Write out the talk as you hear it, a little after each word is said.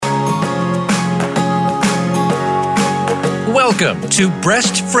Welcome to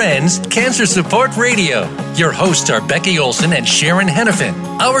Breast Friends Cancer Support Radio. Your hosts are Becky Olson and Sharon Hennepin.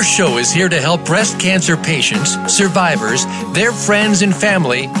 Our show is here to help breast cancer patients, survivors, their friends and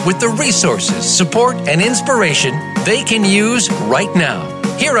family with the resources, support, and inspiration they can use right now.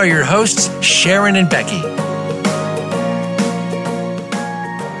 Here are your hosts, Sharon and Becky.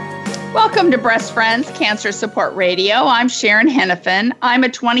 Welcome to Breast Friends Cancer Support Radio. I'm Sharon Hennepin. I'm a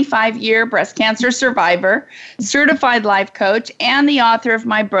 25-year breast cancer survivor, certified life coach, and the author of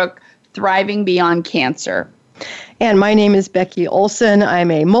my book, Thriving Beyond Cancer. And my name is Becky Olson.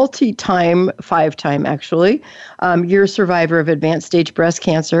 I'm a five-time actually, year survivor of advanced stage breast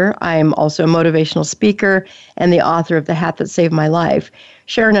cancer. I'm also a motivational speaker and the author of The Hat That Saved My Life.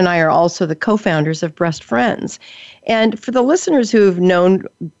 Sharon and I are also the co-founders of Breast Friends. And for the listeners who have known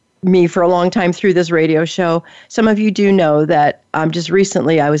me for a long time through this radio show, some of you do know that just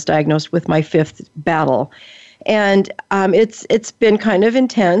recently I was diagnosed with my fifth battle. And it's been kind of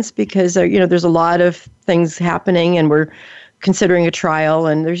intense because, there's a lot of things happening and we're considering a trial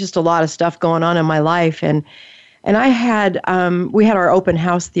and there's just a lot of stuff going on in my life. And I had, we had our open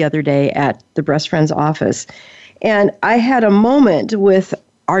house the other day at the Breast Friends office. And I had a moment with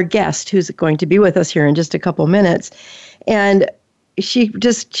our guest who's going to be with us here in just a couple minutes. And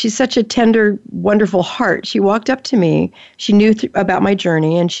she's such a tender, wonderful heart. She walked up to me. She knew about my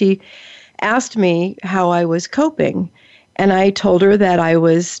journey, and she asked me how I was coping. And I told her that I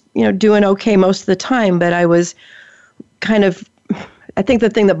was, doing okay most of the time, but I was I think the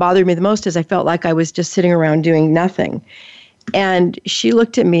thing that bothered me the most is I felt like I was just sitting around doing nothing. And she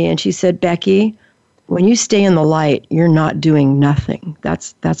looked at me and she said, Becky, when you stay in the light, you're not doing nothing.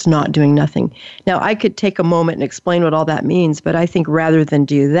 That's not doing nothing. Now, I could take a moment and explain what all that means, but I think rather than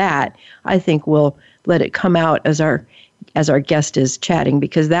do that, I think we'll let it come out as our guest is chatting,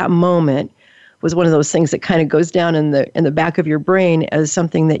 because that moment was one of those things that kind of goes down in the back of your brain as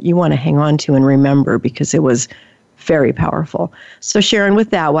something that you want to hang on to and remember, because it was very powerful. So Sharon,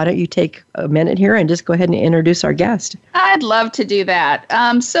 with that, why don't you take a minute here and just go ahead and introduce our guest? I'd love to do that.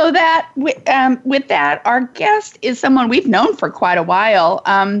 With that, our guest is someone we've known for quite a while.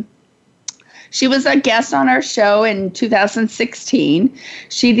 She was a guest on our show in 2016.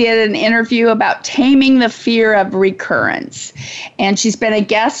 She did an interview about taming the fear of recurrence. And she's been a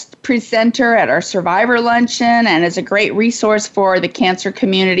guest presenter at our Survivor Luncheon and is a great resource for the cancer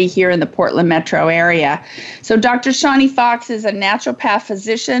community here in the Portland metro area. So Dr. Shani Fox is a naturopath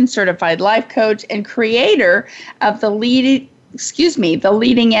physician, certified life coach, and creator of the leading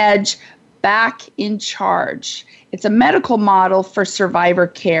edge Back in Charge. It's a medical model for survivor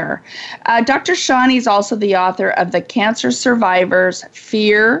care. Dr. Shani is also the author of the Cancer Survivors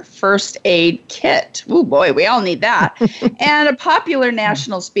Fear First Aid Kit. Oh boy, we all need that. And a popular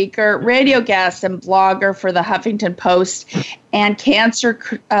national speaker, radio guest, and blogger for the Huffington Post and cancer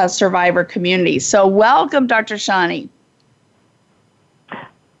survivor community. So welcome, Dr. Shani.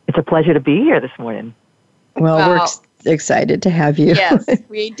 It's a pleasure to be here this morning. Well, we're excited to have you. Yes,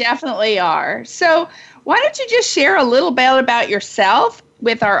 we definitely are. So why don't you just share a little bit about yourself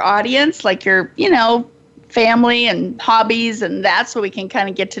with our audience, like your, family and hobbies and that, so we can kind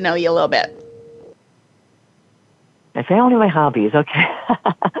of get to know you a little bit. My family, my hobbies. Okay.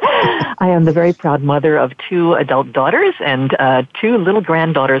 I am the very proud mother of 2 adult daughters and 2 little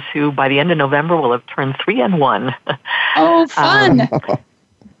granddaughters who by the end of November will have turned 3 and 1. Oh, fun.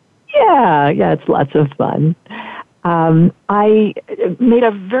 Yeah, it's lots of fun. I made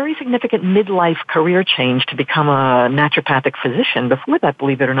a very significant midlife career change to become a naturopathic physician. Before that,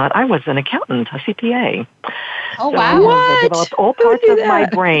 believe it or not, I was an accountant, a CPA. Oh, wow. I developed all parts of my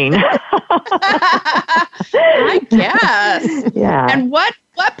brain. I guess. Yeah. And what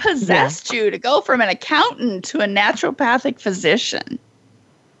possessed you to go from an accountant to a naturopathic physician?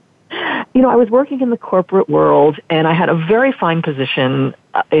 I was working in the corporate world, and I had a very fine position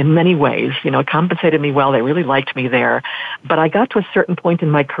in many ways. It compensated me well. They really liked me there. But I got to a certain point in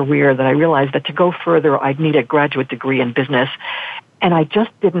my career that I realized that to go further, I'd need a graduate degree in business, and I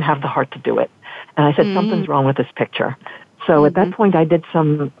just didn't have the heart to do it. And I said, something's wrong with this picture. So at that point, I did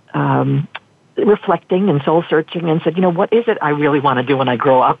some reflecting and soul searching and said, what is it I really want to do when I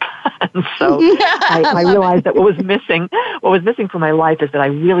grow up? And so I realized that what was missing from my life is that I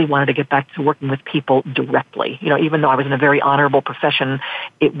really wanted to get back to working with people directly. Even though I was in a very honorable profession,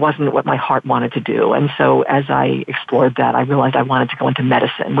 it wasn't what my heart wanted to do. And so as I explored that, I realized I wanted to go into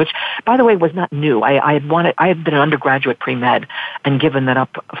medicine, which, by the way, was not new. I had been an undergraduate pre-med and given that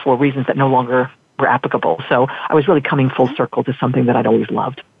up for reasons that no longer were applicable. So I was really coming full circle to something that I'd always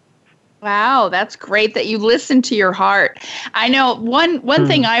loved. Wow, that's great that you listen to your heart. I know one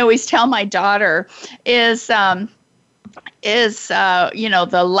thing I always tell my daughter is is,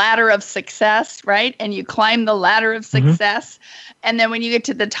 the ladder of success, right? And you climb the ladder of success. And then when you get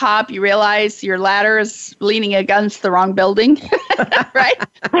to the top, you realize your ladder is leaning against the wrong building, right?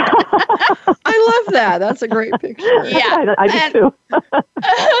 I love that. That's a great picture. Yeah. I do too.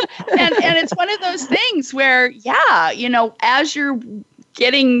 and it's one of those things where, as you're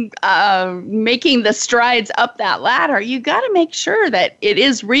getting, making the strides up that ladder, you got to make sure that it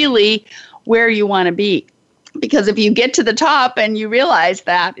is really where you want to be. Because if you get to the top and you realize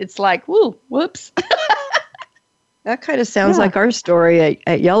that, it's like, whoops. That kind of sounds like our story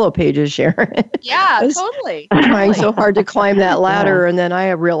at Yellow Pages, Sharon. Yeah, totally. Trying so hard to climb that ladder, and then I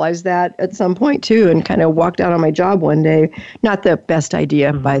realized that at some point too, and kind of walked out on my job one day. Not the best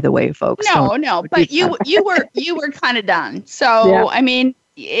idea, by the way, folks. No, but you were kind of done. So yeah. I mean,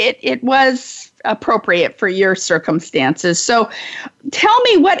 it was appropriate for your circumstances. So, tell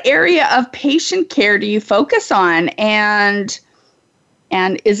me, what area of patient care do you focus on, and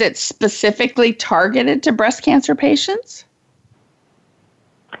is it specifically targeted to breast cancer patients?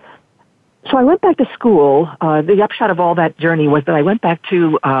 So I went back to school. The upshot of all that journey was that I went back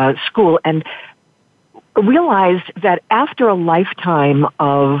to school and realized that after a lifetime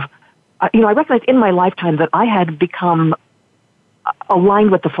of, I recognized in my lifetime that I had become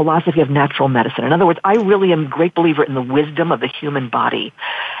aligned with the philosophy of natural medicine. In other words, I really am a great believer in the wisdom of the human body,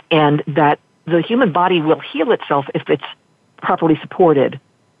 and that the human body will heal itself if it's properly supported,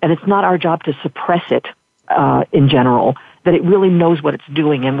 and it's not our job to suppress it in general, that it really knows what it's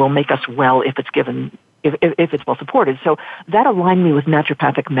doing and will make us well if it's given, if it's well supported. So that aligned me with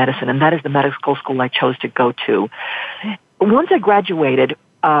naturopathic medicine, and that is the medical school I chose to go to. Once I graduated,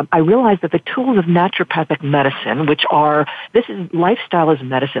 I realized that the tools of naturopathic medicine, which are, this is lifestyle as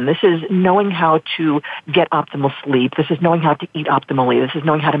medicine, this is knowing how to get optimal sleep, this is knowing how to eat optimally, this is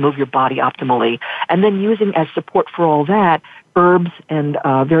knowing how to move your body optimally, and then using as support for all that herbs and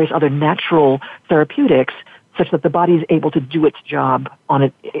various other natural therapeutics such that the body is able to do its job on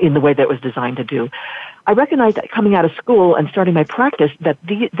it in the way that it was designed to do. I recognized that coming out of school and starting my practice that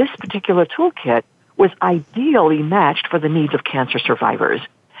this particular toolkit was ideally matched for the needs of cancer survivors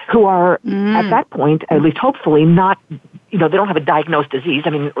who are at that point, at least hopefully, not, they don't have a diagnosed disease. I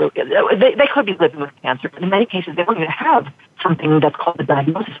mean, they could be living with cancer, but in many cases they don't even have something that's called a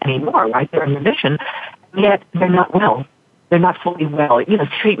diagnosis anymore, right? They're in remission, yet they're not well. They're not fully well.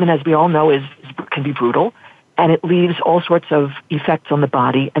 Treatment, as we all know, can be brutal, and it leaves all sorts of effects on the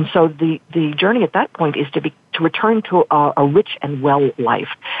body. And so the journey at that point is to return to a rich and well life.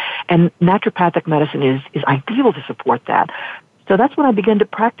 And naturopathic medicine is ideal to support that. So that's when I began to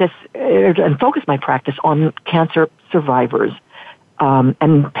practice and focus my practice on cancer survivors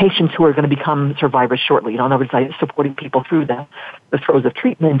and patients who are going to become survivors shortly. In other words, I'm supporting people through the throes of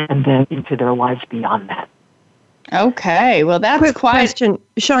treatment and then into their lives beyond that. Okay, well, that's quick question.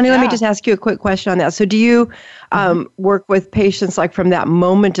 Shawnee, let me just ask you a quick question on that. So do you work with patients like from that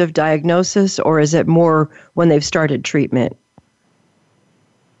moment of diagnosis, or is it more when they've started treatment?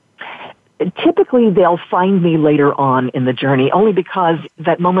 Typically, they'll find me later on in the journey, only because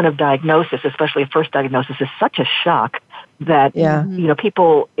that moment of diagnosis, especially a first diagnosis, is such a shock that,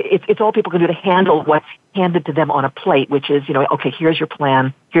 people, it's all people can do to handle what's handed to them on a plate, which is, okay, here's your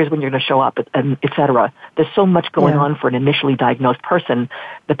plan, here's when you're going to show up, and et cetera. There's so much going on for an initially diagnosed person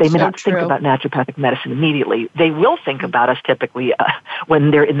that they may not think about naturopathic medicine immediately. They will think about us typically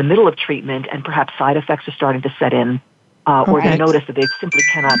when they're in the middle of treatment and perhaps side effects are starting to set in, or they notice that they simply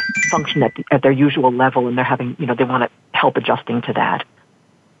cannot function at their usual level, and they're having, they want help adjusting to that.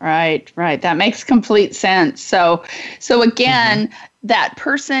 Right. That makes complete sense. So again, that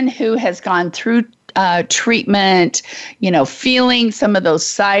person who has gone through treatment, feeling some of those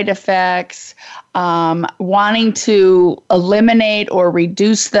side effects, wanting to eliminate or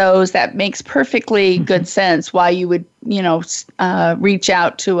reduce those, that makes perfectly good sense why you would, reach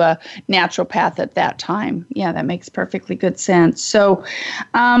out to a naturopath at that time. Yeah, that makes perfectly good sense. So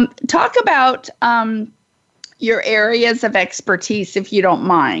talk about your areas of expertise, if you don't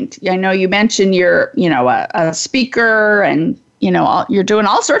mind. I know you mentioned you're, a speaker and, you're doing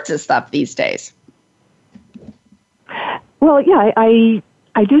all sorts of stuff these days. Well, yeah,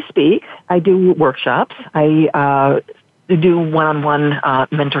 I do speak. I do workshops. I do one-on-one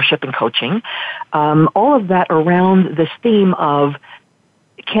mentorship and coaching. All of that around this theme of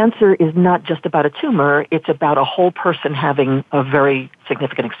cancer is not just about a tumor, it's about a whole person having a very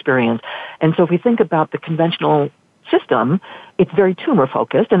significant experience. And so if we think about the conventional system, it's very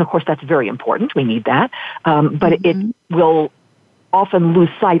tumor-focused, and of course that's very important. We need that. But it will often lose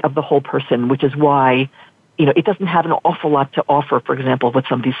sight of the whole person, which is why it doesn't have an awful lot to offer, for example, with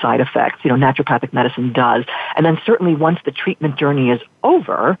some of these side effects. Naturopathic medicine does. And then certainly once the treatment journey is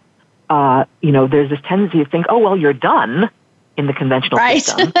over, there's this tendency to think, oh, well, you're done in the conventional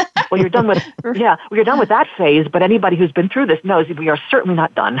system. Well, you're done with, you're done with that phase, but anybody who's been through this knows we are certainly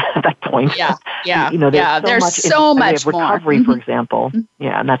not done at that point. There's so much more. Recovery, for example.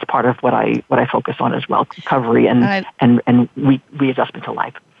 Yeah, and that's part of what I focus on as well, recovery and readjustment to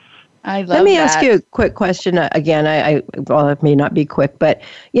life. Let me ask you a quick question again. It may not be quick, but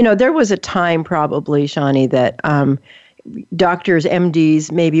there was a time probably, Shani, that doctors,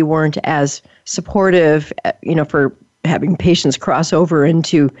 MDs maybe weren't as supportive, for having patients cross over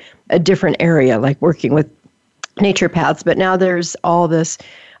into a different area, like working with naturopaths. But now there's all this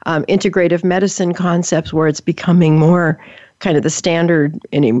integrative medicine concepts where it's becoming more kind of the standard,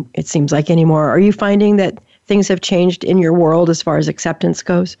 it seems like, anymore. Are you finding that things have changed in your world as far as acceptance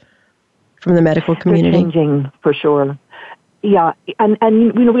goes from the medical community? They're changing, for sure. Yeah,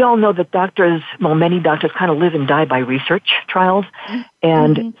 and we all know that many doctors kind of live and die by research trials.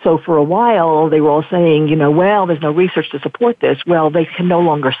 And so for a while, they were all saying, well, there's no research to support this. Well, they can no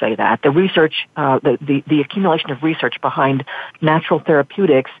longer say that. The research, the accumulation of research behind natural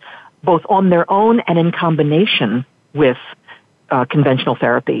therapeutics, both on their own and in combination with conventional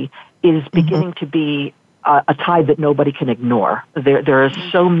therapy, is beginning to be a tide that nobody can ignore. There are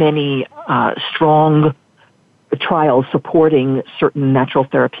so many strong trials supporting certain natural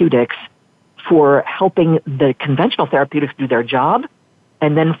therapeutics for helping the conventional therapeutics do their job,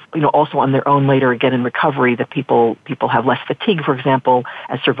 and then also on their own later again in recovery, that people have less fatigue, for example,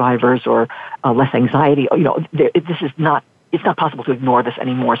 as survivors, or less anxiety. It's not possible to ignore this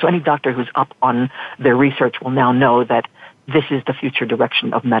anymore. So any doctor who's up on their research will now know that this is the future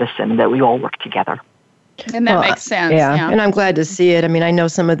direction of medicine, that we all work together. And that makes sense. Yeah, and I'm glad to see it. I mean, I know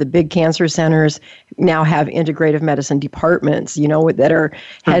some of the big cancer centers now have integrative medicine departments, that are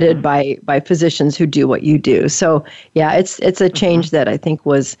headed by physicians who do what you do. So, yeah, it's a change that I think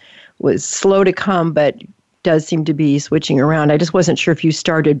was slow to come, but does seem to be switching around. I just wasn't sure if you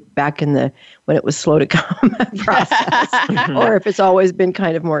started back in when it was slow to come process, or if it's always been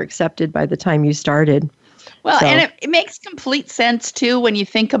kind of more accepted by the time you started. Well, and it makes complete sense, too, when you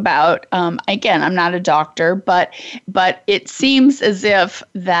think about, again, I'm not a doctor, but it seems as if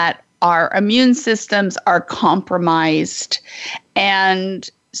that our immune systems are compromised. And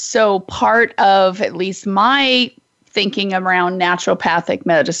so part of at least my thinking around naturopathic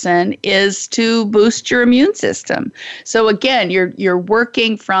medicine is to boost your immune system. So again, you're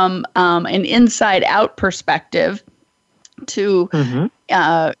working from an inside out perspective to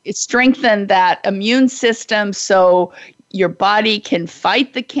strengthen that immune system so your body can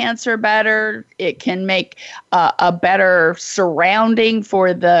fight the cancer better. It can make a better surrounding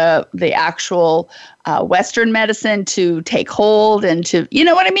for the actual Western medicine to take hold and to, you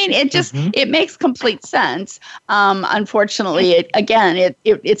know what I mean? It just, it makes complete sense. Unfortunately,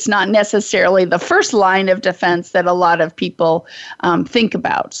 it's not necessarily the first line of defense that a lot of people think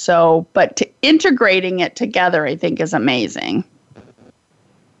about. So, but integrating it together, I think, is amazing.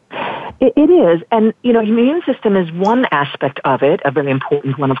 It is. And, immune system is one aspect of it, a very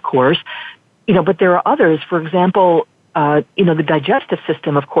important one, of course. But there are others. For example, the digestive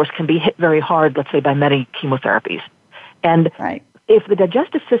system, of course, can be hit very hard, let's say, by many chemotherapies. And if the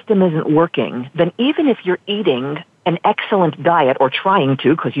digestive system isn't working, then even if you're eating an excellent diet, or trying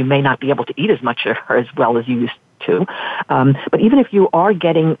to, because you may not be able to eat as much or as well as you used to, but even if you are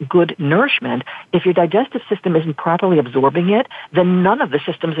getting good nourishment, if your digestive system isn't properly absorbing it, then none of the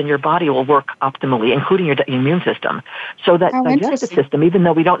systems in your body will work optimally, including your immune system. So that digestive system, even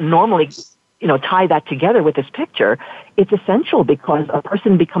though we don't normally tie that together with this picture, it's essential because a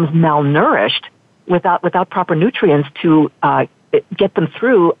person becomes malnourished without proper nutrients to get them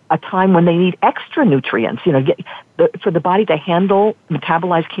through a time when they need extra nutrients. For the body to handle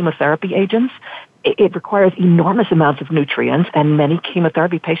metabolized chemotherapy agents, it requires enormous amounts of nutrients, and many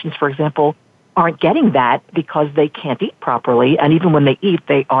chemotherapy patients, for example, aren't getting that because they can't eat properly, and even when they eat,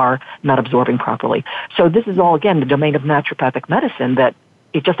 they are not absorbing properly. So this is all, again, the domain of naturopathic medicine that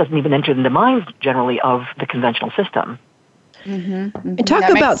it just doesn't even enter in the minds generally of the conventional system. And talk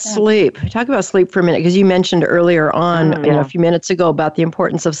about sleep. Talk about sleep for a minute, because you mentioned earlier on, a few minutes ago, about the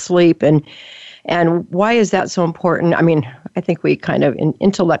importance of sleep, and why is that so important? I mean, I think we kind of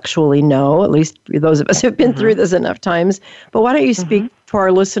intellectually know, at least those of us who have been through this enough times. But why don't you speak for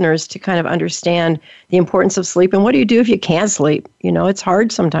our listeners to kind of understand the importance of sleep, and what do you do if you can't sleep? It's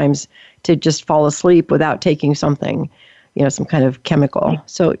hard sometimes to just fall asleep without taking something, some kind of chemical.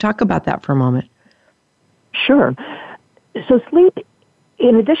 So talk about that for a moment. Sure. So sleep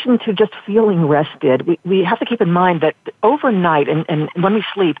in addition to just feeling rested, we have to keep in mind that overnight and when we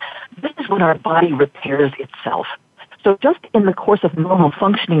sleep, this is when our body repairs itself. So just in the course of normal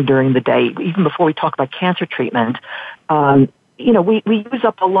functioning during the day, even before we talk about cancer treatment, we use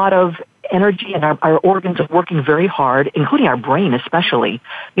up a lot of energy, and our organs are working very hard, including our brain especially.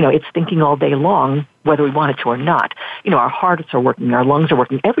 It's thinking all day long, whether we want it to or not. Our hearts are working, our lungs are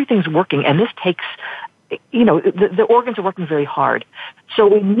working, everything's working, and this takes, the organs are working very hard. So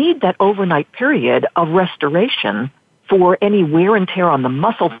we need that overnight period of restoration for any wear and tear on the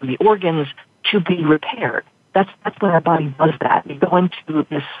muscles and the organs to be repaired. That's when our body does that. We go into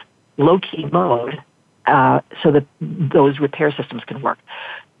this low-key mode so that those repair systems can work.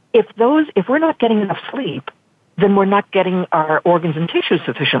 If we're not getting enough sleep, then we're not getting our organs and tissues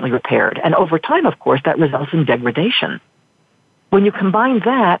sufficiently repaired. And over time, of course, that results in degradation. When you combine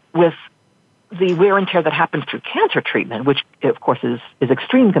that with the wear and tear that happens through cancer treatment, which, of course, is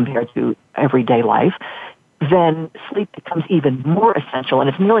extreme compared to everyday life, then sleep becomes even more essential. And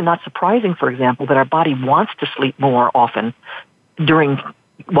it's really not surprising, for example, that our body wants to sleep more often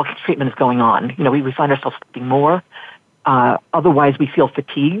while treatment is going on. We find ourselves sleeping more. Otherwise, we feel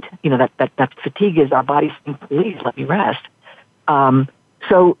fatigued. That fatigue is our body saying, please let me rest.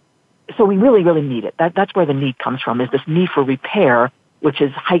 So we really, really need it. That's where the need comes from, is this need for repair, which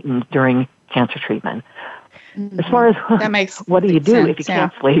is heightened during cancer treatment. As far as what do you do if you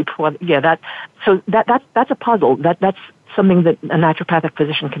can't sleep? That's a puzzle. That's something that a naturopathic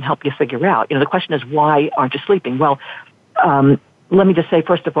physician can help you figure out. The question is, why aren't you sleeping? Well, let me just say,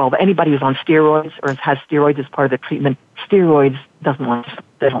 first of all, that anybody who's on steroids or has steroids as part of the treatment, steroids they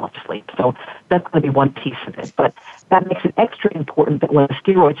don't want to sleep. So that's going to be one piece of it. But that makes it extra important that when the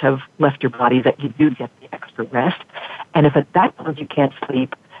steroids have left your body, that you do get the extra rest. And if at that point you can't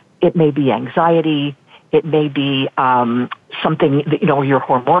sleep, it may be anxiety. It may be something that, your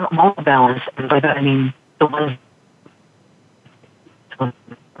hormonal balance, and by that I mean the ones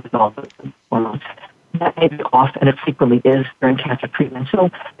hormones, that may be off, and it frequently is during cancer treatment. So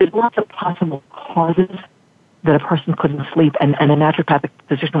there's lots of possible causes that a person couldn't sleep, and a naturopathic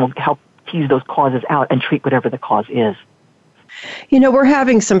physician will help tease those causes out and treat whatever the cause is. We're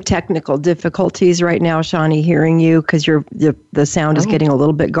having some technical difficulties right now, Shawnee, hearing you because the sound is getting a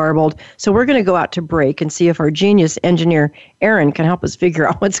little bit garbled. So we're going to go out to break and see if our genius engineer, Aaron, can help us figure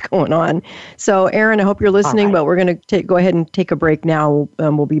out what's going on. So, Aaron, I hope you're listening, right. But we're going to go ahead and take a break now.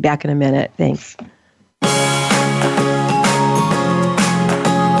 We'll be back in a minute. Thanks.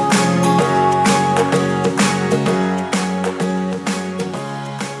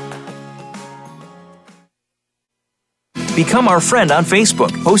 Become our friend on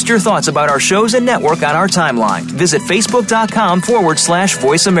Facebook. Post your thoughts about our shows and network on our timeline. Visit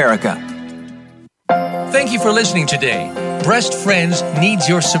facebook.com/Voice America. Thank you for listening today. Breast Friends needs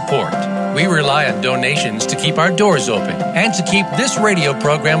your support. We rely on donations to keep our doors open and to keep this radio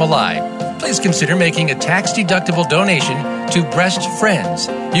program alive. Please consider making a tax-deductible donation to Breast Friends.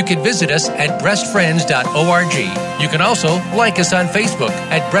 You can visit us at breastfriends.org. You can also like us on Facebook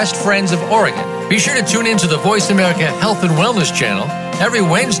at Breast Friends of Oregon. Be sure to tune in to the Voice America Health and Wellness channel every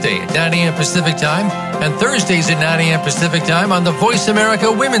Wednesday at 9 a.m. Pacific Time and Thursdays at 9 a.m. Pacific Time on the Voice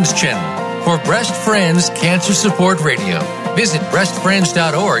America Women's channel for Breast Friends Cancer Support Radio. Visit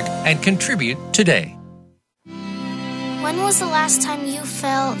breastfriends.org and contribute today. When was the last time you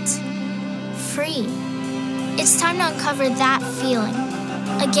felt free? It's time to uncover that feeling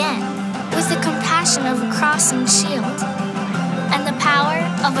again with the compassion of a cross and shield and the power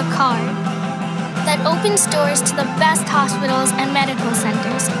of a card that opens doors to the best hospitals and medical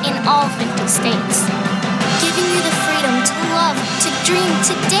centers in all 50 states, giving you the freedom to love, to dream,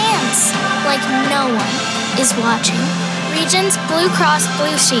 to dance like no one is watching. Regions Blue Cross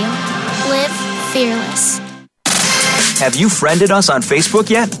Blue Shield. Live fearless. Have you friended us on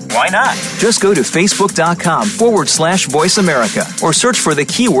Facebook yet? Why not? Just go to facebook.com/Voice America or search for the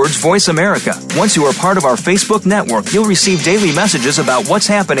keywords Voice America. Once you are part of our Facebook network, you'll receive daily messages about what's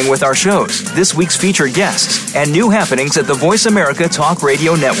happening with our shows, this week's featured guests, and new happenings at the Voice America Talk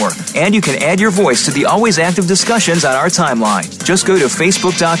Radio Network. And you can add your voice to the always active discussions on our timeline. Just go to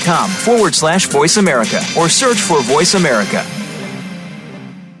facebook.com/Voice America or search for Voice America.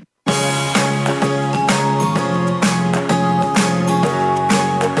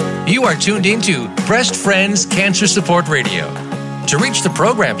 You are tuned into Breast Friends Cancer Support Radio. To reach the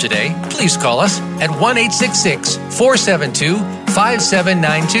program today, please call us at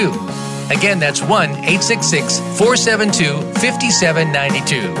 1-866-472-5792. Again, that's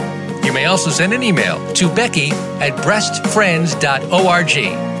 1-866-472-5792. You may also send an email to Becky at breastfriends.org.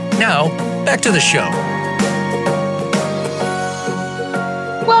 Now, back to the show.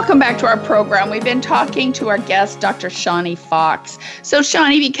 Welcome back to our program. We've been talking to our guest, Dr. Shani Fox. So,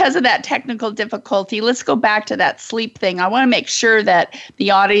 Shani, because of that technical difficulty, let's go back to that sleep thing. I want to make sure that the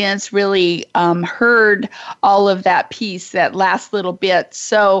audience really heard all of that piece, that last little bit.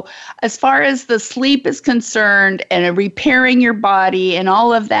 So, as far as the sleep is concerned and repairing your body and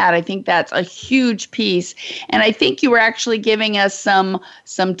all of that, I think that's a huge piece. And I think you were actually giving us some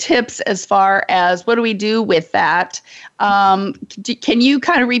tips as far as what do we do with that. Can you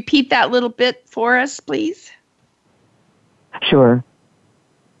kind of repeat that little bit for us, please? Sure.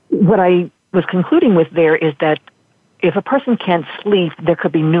 What I was concluding with there is that if a person can't sleep, there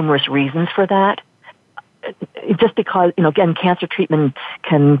could be numerous reasons for that. Just because, again, cancer treatment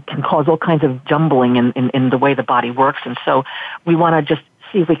can cause all kinds of jumbling in the way the body works. And so we want to just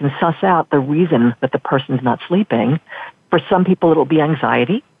see if we can suss out the reason that the person's not sleeping. For some people, it'll be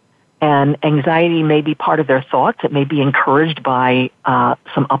anxiety. And anxiety may be part of their thoughts. It may be encouraged by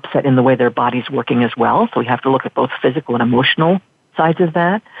some upset in the way their body's working as well. So we have to look at both physical and emotional sides of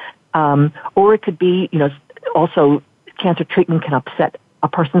that. Or it could be, also cancer treatment can upset a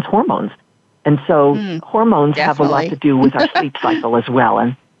person's hormones. And so hormones definitely have a lot to do with our sleep cycle as well.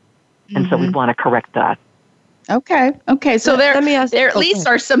 And so we'd want to correct that. Okay. So there at least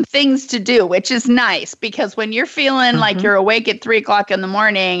are some things to do, which is nice, because when you're feeling like you're awake at 3 o'clock in the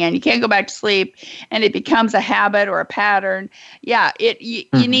morning and you can't go back to sleep and it becomes a habit or a pattern, you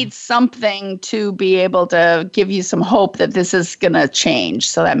need something to be able to give you some hope that this is going to change.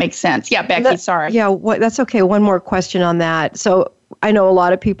 So that makes sense. Yeah, Becky, sorry. Yeah, that's okay. One more question on that. So I know a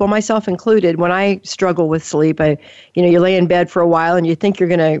lot of people, myself included, when I struggle with sleep, you lay in bed for a while and you think you're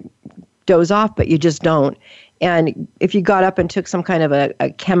going to doze off, but you just don't. And if you got up and took some kind of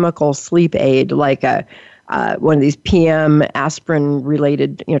a chemical sleep aid, like one of these PM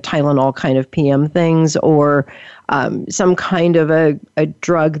aspirin-related, Tylenol kind of PM things, or some kind of a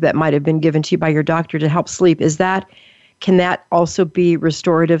drug that might have been given to you by your doctor to help sleep, can that also be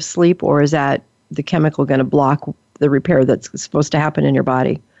restorative sleep, or is that the chemical going to block the repair that's supposed to happen in your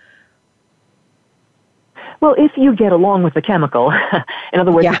body? Well, if you get along with the chemical, in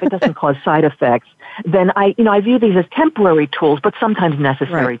other words, if it doesn't cause side effects, then I view these as temporary tools, but sometimes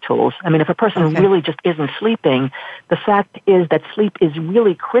necessary tools. I mean, if a person really just isn't sleeping, the fact is that sleep is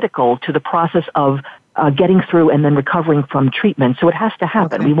really critical to the process of getting through and then recovering from treatment. So it has to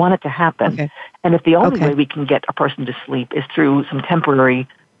happen. We want it to happen. And if the only way we can get a person to sleep is through some temporary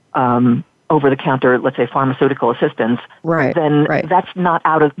over-the-counter, let's say, pharmaceutical assistance, then that's not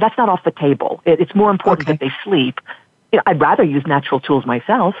off the table. It's more important that they sleep. I'd rather use natural tools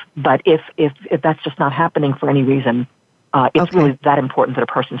myself, but if that's just not happening for any reason, it's really that important that a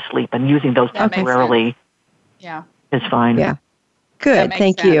person sleep, and using those temporarily is fine. Yeah. Good.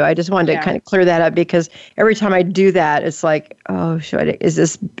 Thank you. I just wanted to kind of clear that up, because every time I do that, it's like, oh, is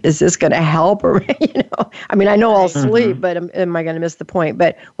this going to help? Or, I mean, I know I'll sleep, but am I going to miss the point?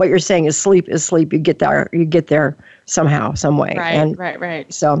 But what you're saying is sleep is sleep. You get there somehow, some way.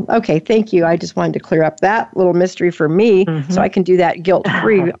 Right. So, okay. Thank you. I just wanted to clear up that little mystery for me so I can do that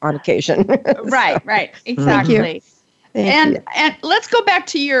guilt-free on occasion. Right. Exactly. And let's go back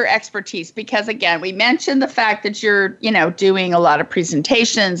to your expertise, because again, we mentioned the fact that you're, doing a lot of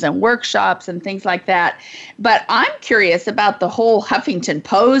presentations and workshops and things like that. But I'm curious about the whole Huffington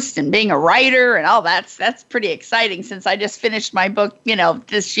Post and being a writer and all that. That's pretty exciting, since I just finished my book,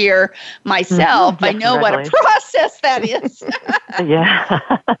 this year myself. I know what a process that is. Yeah,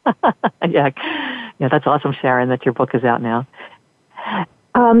 that's awesome, Sharon, that your book is out now.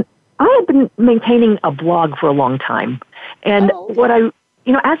 I have been maintaining a blog for a long time. And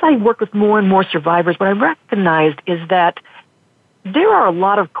as I work with more and more survivors, what I recognized is that there are a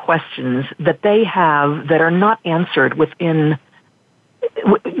lot of questions that they have that are not answered within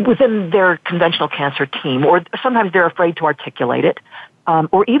their conventional cancer team, or sometimes they're afraid to articulate it.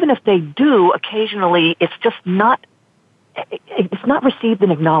 Or even if they do, occasionally it's not received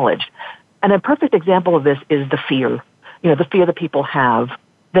and acknowledged. And a perfect example of this is the fear, the fear that people have.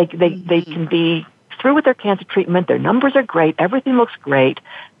 They can be through with their cancer treatment. Their numbers are great. Everything looks great.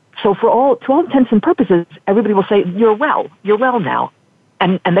 So to all intents and purposes, everybody will say, you're well now.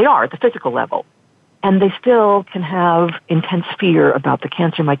 And they are at the physical level. And they still can have intense fear about the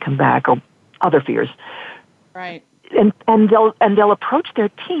cancer might come back, or other fears. Right. And they'll approach their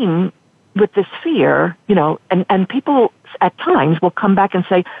team with this fear, and people at times will come back and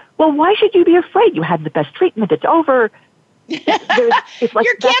say, well, why should you be afraid? You had the best treatment. It's over. It's like,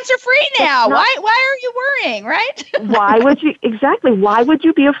 you're cancer-free now. Why are you worrying, right? Why would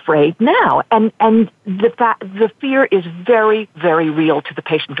you be afraid now? And the fear is very, very real to the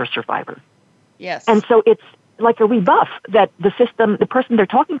patient or survivor. Yes. And so like a rebuff that the system, the person they're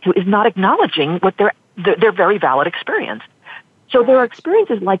talking to, is not acknowledging what their very valid experience. So there are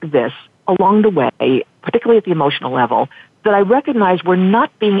experiences like this along the way, particularly at the emotional level, that I recognize were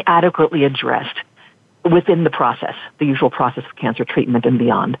not being adequately addressed within the process, the usual process of cancer treatment and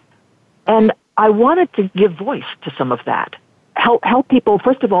beyond. And I wanted to give voice to some of that. Help people,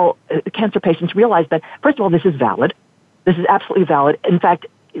 first of all, cancer patients realize that, first of all, this is valid. This is absolutely valid. In fact,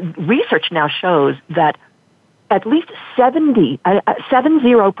 research now shows that at least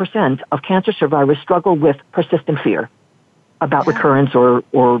 70% of cancer survivors struggle with persistent fear about recurrence or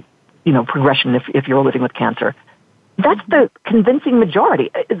progression if you're living with cancer. That's the convincing majority.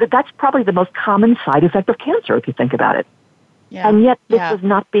 That's probably the most common side effect of cancer, if you think about it. Yeah. And yet this was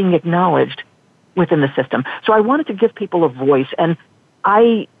not being acknowledged within the system. So I wanted to give people a voice, and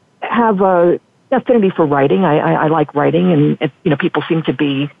I have a affinity for writing. I like writing, and people seem to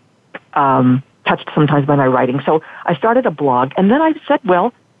be touched sometimes by my writing. So I started a blog, and then I said, well,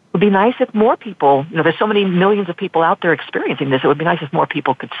 it would be nice if more people, there's so many millions of people out there experiencing this, it would be nice if more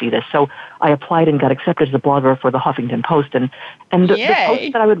people could see this. So I applied and got accepted as a blogger for the Huffington Post, and the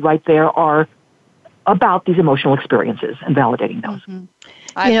posts that I would write there are about these emotional experiences and validating those. Mm-hmm.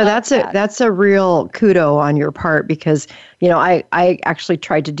 That's a real kudo on your part, because I actually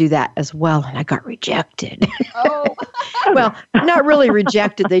tried to do that as well, and I got rejected. Oh, well, not really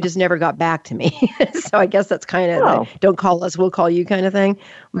rejected. They just never got back to me. So I guess that's kind of don't call us, we'll call you kind of thing.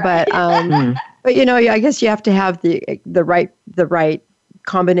 Right. But I guess you have to have the right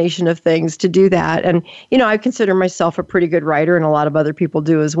combination of things to do that. And I consider myself a pretty good writer, and a lot of other people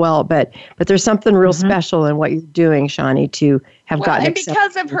do as well, but there's something real special in what you're doing, Shani, to have gotten accepted. And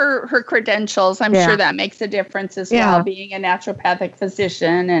because of her credentials, I'm sure that makes a difference as well, being a naturopathic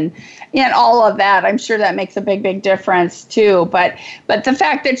physician and all of that. I'm sure that makes a big difference too. But the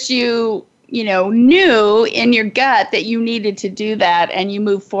fact that you knew in your gut that you needed to do that, and you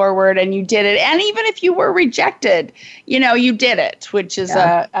moved forward and you did it. And even if you were rejected, you did it, which is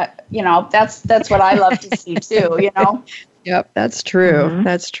that's what I love to see too, Yep, that's true. Mm-hmm.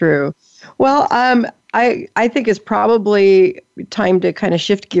 That's true. Well, I think it's probably time to kind of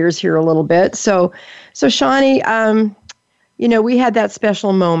shift gears here a little bit. So Shani, we had that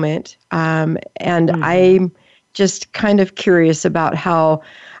special moment, and I'm just kind of curious about how.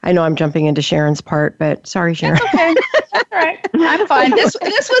 I know I'm jumping into Sharon's part, but sorry, Sharon. That's okay. That's all right. I'm fine. This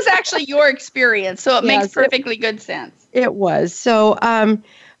was actually your experience, so it makes perfectly good sense. It was. So,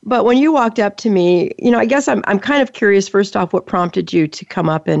 but when you walked up to me, I guess I'm kind of curious, first off, what prompted you to come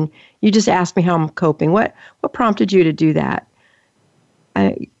up, and you just asked me how I'm coping. What prompted you to do that?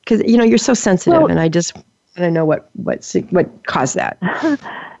 Because, you're so sensitive, and I just want to know what caused that.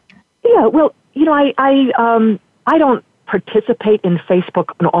 Yeah, well, I don't participate in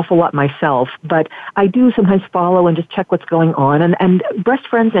Facebook an awful lot myself, but I do sometimes follow and just check what's going on. And Breast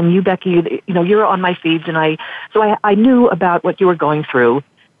Friends and you, Becky, you're on my feeds, and I knew about what you were going through.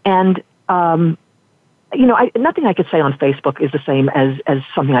 And, nothing I could say on Facebook is the same as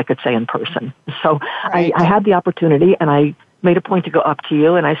something I could say in person. So right. I had the opportunity, and I made a point to go up to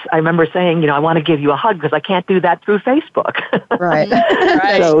you, and I remember saying, I want to give you a hug because I can't do that through Facebook. Right.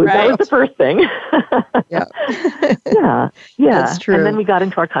 So that was the first thing. Yeah. Yeah. That's true. And then we got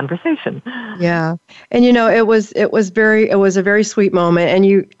into our conversation. Yeah. And it was a very sweet moment.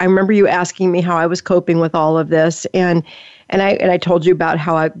 And I remember you asking me how I was coping with all of this, and I told you about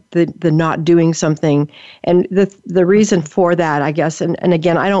how the not doing something, and the reason for that, I guess, and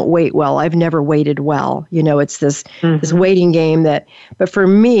again, I don't wait well. I've never waited well. It's this waiting game but for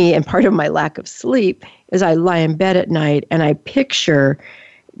me, and part of my lack of sleep is I lie in bed at night and I picture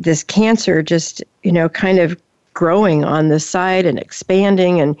this cancer just, kind of growing on the side and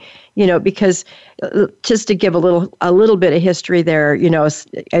expanding, and because just to give a little bit of history there,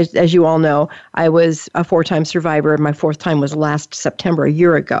 as you all know, I was a 4-time survivor. My 4th time was last September, a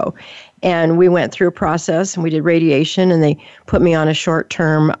year ago. And we went through a process, and we did radiation, and they put me on a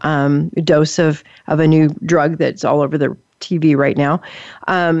short-term dose of a new drug that's all over the TV right now.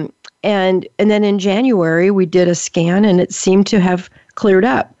 And then in January, we did a scan, and it seemed to have cleared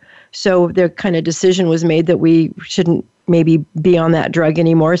up. So the kind of decision was made that we shouldn't maybe be on that drug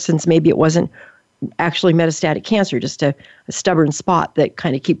anymore, since maybe it wasn't actually metastatic cancer, just a stubborn spot that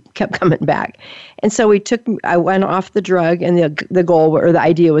kind of kept coming back. And so I went off the drug, and the goal or the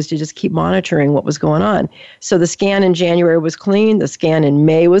idea was to just keep monitoring what was going on. So the scan in January was clean. The scan in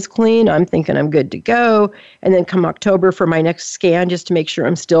May was clean. I'm thinking I'm good to go. And then come October for my next scan, just to make sure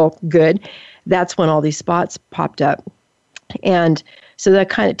I'm still good, that's when all these spots popped up. And so that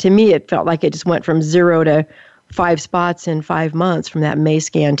kind of, to me, it felt like it just went from 0 to 5 spots in 5 months from that May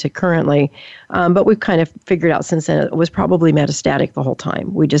scan to currently. But we've kind of figured out since then it was probably metastatic the whole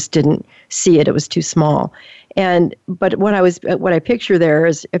time. We just didn't see it. It was too small. But what I picture there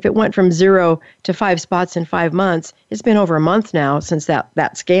is if it went from 0 to 5 spots in 5 months, it's been over a month now since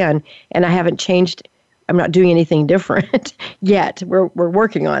that scan, and I haven't changed. I'm not doing anything different yet. We're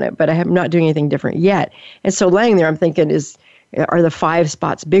working on it, but I'm not doing anything different yet. And so laying there, I'm thinking, are the 5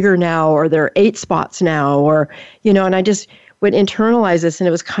 spots bigger now, or there are 8 spots now, or, and I just would internalize this, and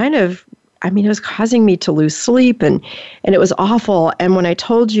it was kind of, it was causing me to lose sleep, and it was awful. And when I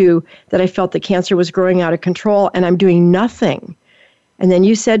told you that I felt the cancer was growing out of control and I'm doing nothing, and then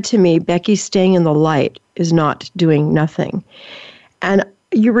you said to me, Becky, staying in the light is not doing nothing. And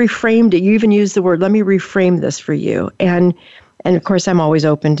you reframed it. You even used the word, let me reframe this for you. And of course, I'm always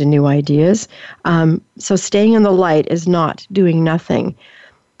open to new ideas. So staying in the light is not doing nothing.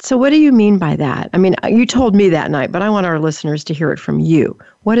 So what do you mean by that? You told me that night, but I want our listeners to hear it from you.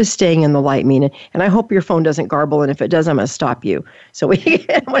 What does staying in the light mean? And I hope your phone doesn't garble, and if it does, I'm going to stop you. So we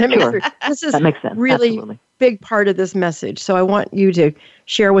want to make sure. This is that makes sense. Really Absolutely. Big part of this message. So I want you to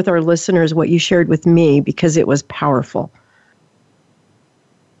share with our listeners what you shared with me, because it was powerful.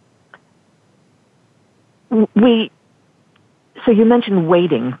 So you mentioned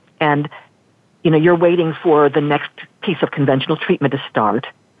waiting, and you're waiting for the next piece of conventional treatment to start,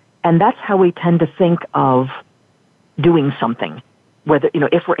 and that's how we tend to think of doing something. Whether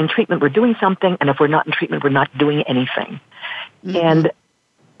if we're in treatment, we're doing something, and if we're not in treatment, we're not doing anything. Mm-hmm. And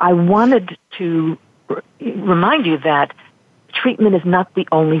I wanted to remind you that treatment is not the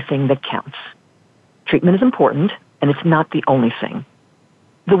only thing that counts. Treatment is important, and it's not the only thing.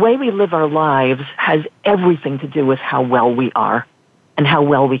 The way we live our lives has everything to do with how well we are and how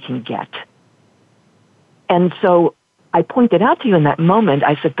well we can get. And so I pointed out to you in that moment,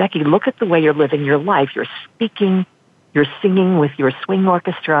 I said, Becky, look at the way you're living your life. You're speaking, you're singing with your swing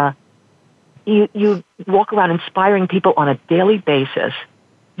orchestra. You walk around inspiring people on a daily basis.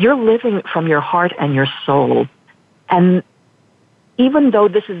 You're living from your heart and your soul. And even though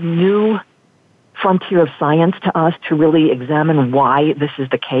this is new frontier of science to us to really examine why this is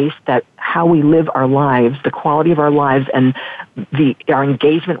the case, that how we live our lives, the quality of our lives, and our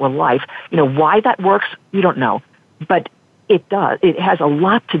engagement with life, why that works, we don't know. But it does. It has a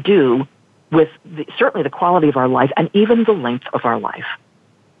lot to do with certainly the quality of our life and even the length of our life.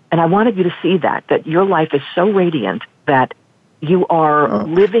 And I wanted you to see that your life is so radiant that you are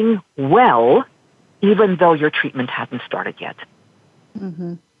living well, even though your treatment hasn't started yet.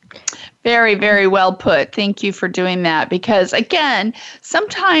 Mm-hmm. Very, very well put. Thank you for doing that, because again,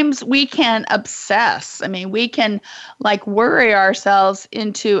 sometimes we can obsess. We can worry ourselves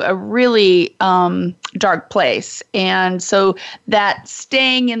into a really dark place. And so that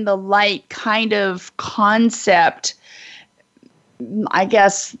staying in the light kind of concept, I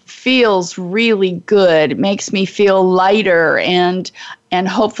guess, feels really good. It makes me feel lighter, and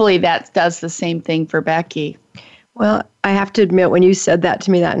hopefully that does the same thing for Becky. Well, I have to admit, when you said that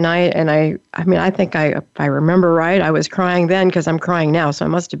to me that night, and I think if I remember right, I was crying then, because I'm crying now, so I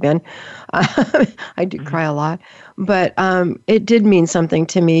must have been. I do cry a lot. But it did mean something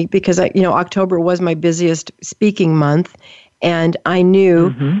to me, because October was my busiest speaking month, and I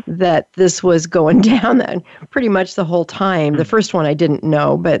knew that this was going down pretty much the whole time. The first one I didn't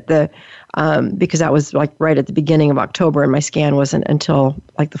know, but because that was right at the beginning of October, and my scan wasn't until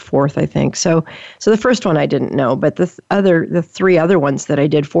the 4th, I think. So the first one I didn't know, but the 3 other ones that I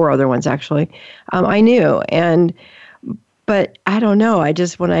did, 4 other ones actually, I knew. But I don't know.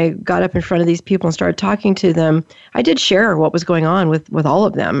 When I got up in front of these people and started talking to them, I did share what was going on with all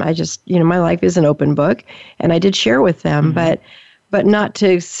of them. My life is an open book, and I did share with them, but not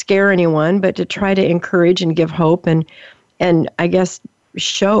to scare anyone, but to try to encourage and give hope, and I guess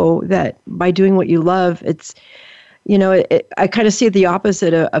show that by doing what you love, it's, I kind of see the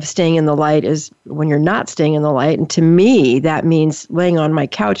opposite of staying in the light is when you're not staying in the light. And to me, that means laying on my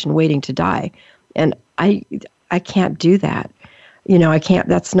couch and waiting to die. And I can't do that. I can't,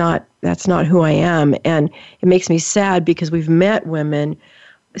 that's not who I am. And it makes me sad, because we've met women,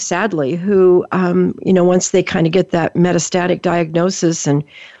 sadly, who, once they kind of get that metastatic diagnosis, and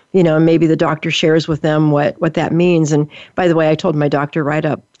maybe the doctor shares with them what that means. And by the way, I told my doctor right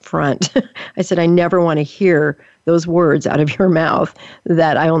up front, I said, I never want to hear those words out of your mouth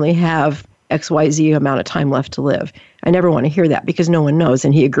that I only have XYZ amount of time left to live. I never want to hear that, because no one knows.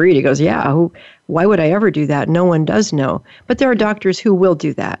 And he agreed. He goes, yeah, why would I ever do that? No one does know. But there are doctors who will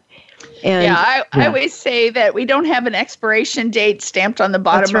do that. And I always say that we don't have an expiration date stamped on the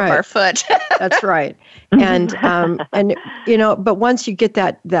bottom of our foot. That's right. And but once you get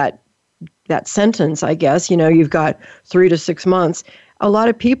that that sentence, I guess, you've got 3 to 6 months. A lot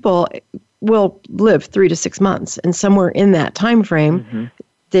of people will live 3 to 6 months, and somewhere in that time frame,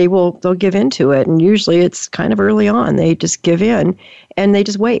 they'll give into it. And usually it's kind of early on. They just give in and they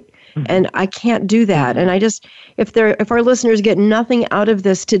just wait. And I can't do that. And if our listeners get nothing out of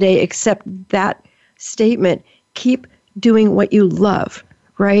this today except that statement, keep doing what you love,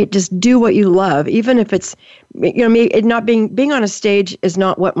 right? Just do what you love, even if it's, it not being on a stage is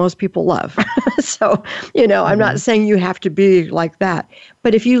not what most people love. So, I'm not saying you have to be like that.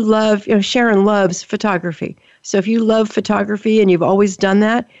 But if you love, Sharon loves photography. So if you love photography and you've always done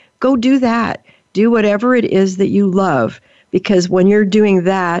that, go do that. Do whatever it is that you love. Because when you're doing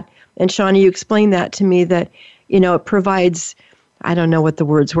that, and Shawnee, you explained that to me, that, it provides, I don't know what the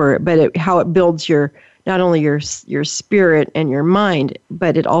words were, but how it builds not only your spirit and your mind,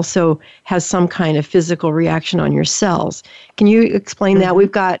 but it also has some kind of physical reaction on your cells. Can you explain that?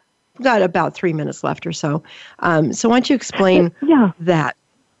 We've got about 3 minutes left or so. So why don't you explain that?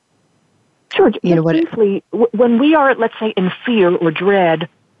 Sure. Briefly, when we are, let's say, in fear or dread,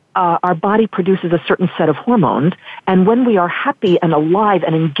 our body produces a certain set of hormones. And when we are happy and alive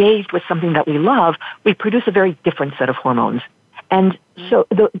and engaged with something that we love, we produce a very different set of hormones. And so,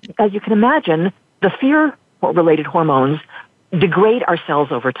 as you can imagine, the fear-related hormones degrade our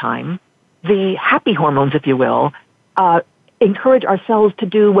cells over time. The happy hormones, if you will, encourage our cells to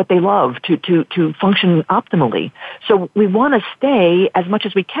do what they love, to function optimally. So we want to stay as much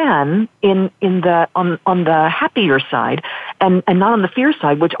as we can on the happier side, and not on the fear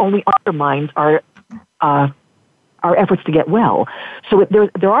side, which only undermines our efforts to get well. So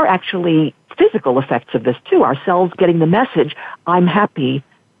there are actually physical effects of this too. Our cells getting the message, I'm happy,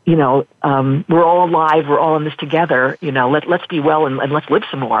 we're all alive, we're all in this together, let's be well and let's live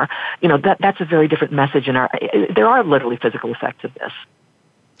some more. That's a very different message, and there are literally physical effects of this.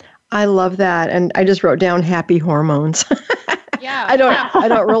 I love that. And I just wrote down happy hormones. Yeah. I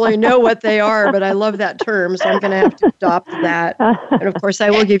don't really know what they are, but I love that term, so I'm going to have to adopt that. And of course, I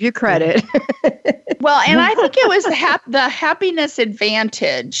will give you credit. Well, and I think it was the Happiness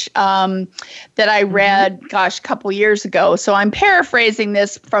Advantage that I read, a couple years ago. So I'm paraphrasing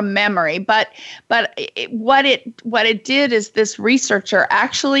this from memory, but what it did is this researcher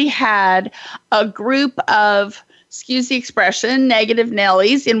actually had a group of, excuse the expression, negative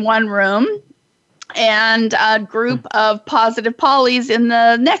Nellies in one room, and a group of positive Pollys in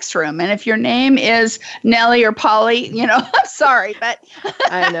the next room. And if your name is Nellie or Polly, I'm sorry, but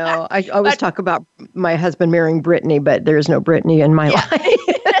I know. I always talk about my husband marrying Brittany, but there's no Brittany in my life.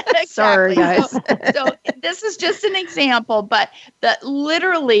 Exactly. Sorry, guys. So this is just an example, but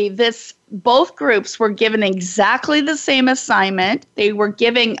both groups were given exactly the same assignment. They were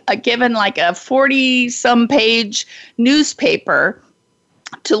given like a 40-some page newspaper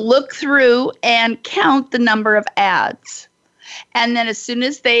to look through and count the number of ads. And then as soon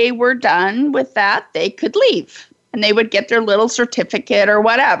as they were done with that, they could leave. And they would get their little certificate or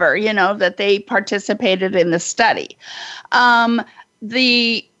whatever, that they participated in the study.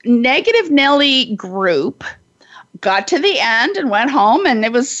 The negative Nelly group got to the end and went home, and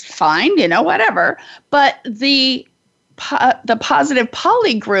it was fine, whatever. But the positive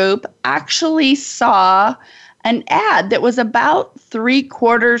Polly group actually saw an ad that was about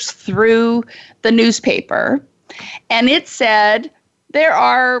 3/4 through the newspaper. And it said, there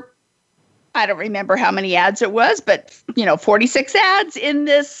are, I don't remember how many ads it was, but 46 ads in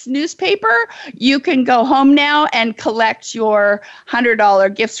this newspaper. You can go home now and collect your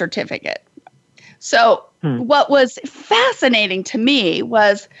 $100 gift certificate. So what was fascinating to me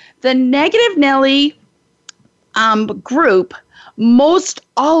was the negative Nelly group, most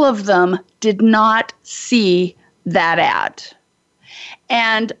all of them did not see that ad.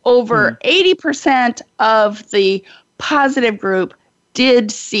 And over 80% of the positive group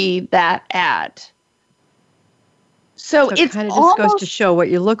did see that ad. So it kind of just goes to show what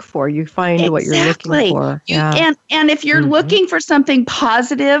you look for. You find what you're looking for. And if you're looking for something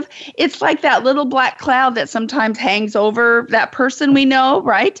positive, it's like that little black cloud that sometimes hangs over that person we know,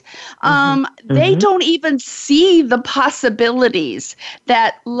 right? They don't even see the possibilities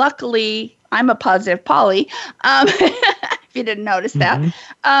that, luckily, I'm a positive Polly, if you didn't notice that,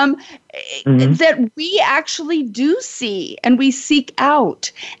 that we actually do see and we seek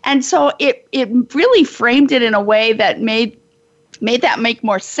out. And so it really framed it in a way that made that make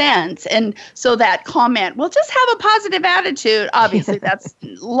more sense. And so that comment, well, just have a positive attitude. Obviously, that's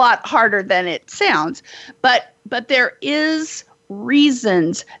a lot harder than it sounds. But there is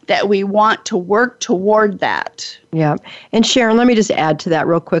reasons that we want to work toward that. Yeah. And Sharon, let me just add to that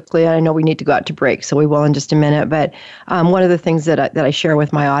real quickly. I know we need to go out to break, so we will in just a minute. But one of the things that I share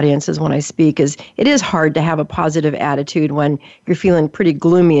with my audiences when I speak is it is hard to have a positive attitude when you're feeling pretty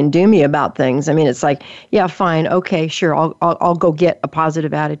gloomy and doomy about things. I mean, it's like, yeah, fine, okay, sure, I'll go get a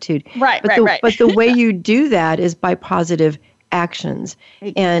positive attitude. Right. But the way you do that is by positive actions.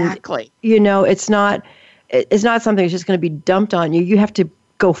 Exactly. And it's not something that's just going to be dumped on you. You have to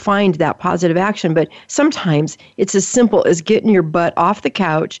go find that positive action. But sometimes it's as simple as getting your butt off the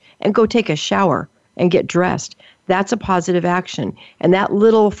couch and go take a shower and get dressed. That's a positive action. And that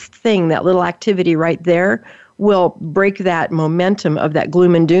little thing, that little activity right there will break that momentum of that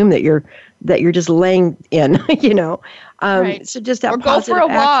gloom and doom that you're just laying in, Right. So just that or positive go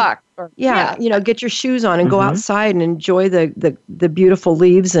for a action. walk. Get your shoes on and go outside and enjoy the beautiful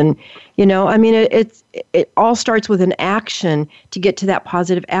leaves. And, it all starts with an action to get to that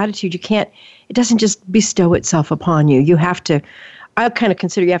positive attitude. It doesn't just bestow itself upon you. You have to, I kind of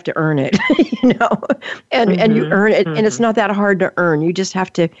consider you have to earn it, and you earn it. And it's not that hard to earn. You just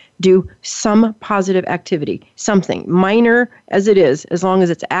have to do some positive activity, something minor as it is, as long as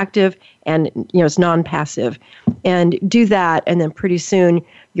it's active and, it's non-passive, and do that. And then pretty soon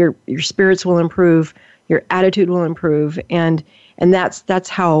your spirits will improve, your attitude will improve. And that's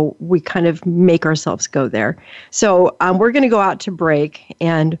how we kind of make ourselves go there. So we're going to go out to break,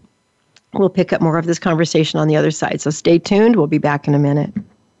 and we'll pick up more of this conversation on the other side. So stay tuned. We'll be back in a minute.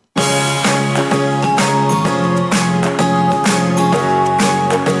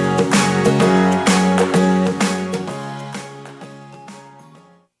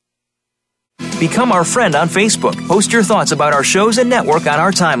 Become our friend on Facebook. Post your thoughts about our shows and network on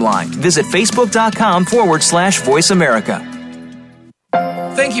our timeline. Visit Facebook.com/Voice America.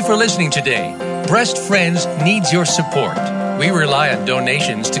 Thank you for listening today. Breast Friends needs your support. We rely on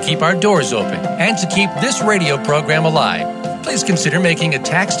donations to keep our doors open and to keep this radio program alive. Please consider making a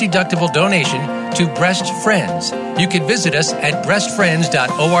tax-deductible donation to Breast Friends. You can visit us at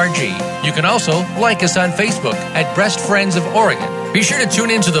breastfriends.org. You can also like us on Facebook at Breast Friends of Oregon. Be sure to tune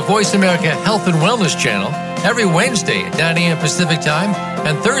in to the Voice America Health and Wellness channel every Wednesday at 9 a.m. Pacific Time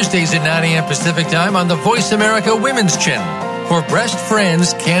and Thursdays at 9 a.m. Pacific Time on the Voice America Women's channel for Breast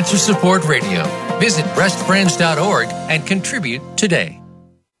Friends Cancer Support Radio. Visit breastfriends.org and contribute today.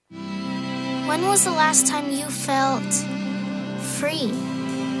 When was the last time you felt free?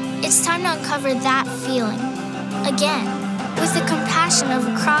 It's time to uncover that feeling again with the compassion of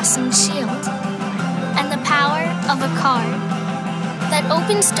a cross and shield and the power of a card that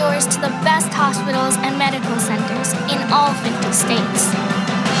opens doors to the best hospitals and medical centers in all 50 states,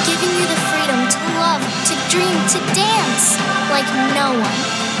 giving you the freedom to love, to dream, to dance like no one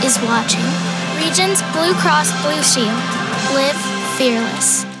is watching. Regions Blue Cross Blue Shield. Live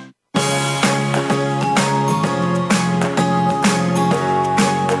fearless.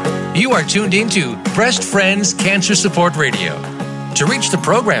 You are tuned into Breast Friends Cancer Support Radio. To reach the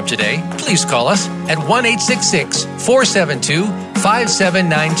program today, please call us at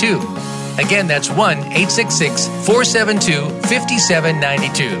 1-866-472-5792. Again, that's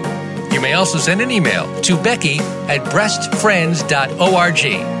 1-866-472-5792. You may also send an email to becky@breastfriends.org.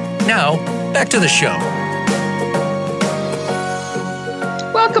 Now, back to the show.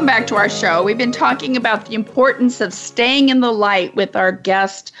 Welcome back to our show. We've been talking about the importance of staying in the light with our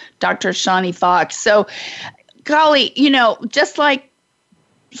guest, Dr. Shawnee Fox. So, golly, just like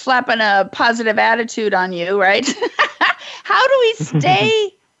slapping a positive attitude on you, right? How do we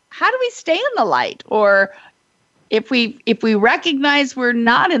stay in the light? Or if we recognize we're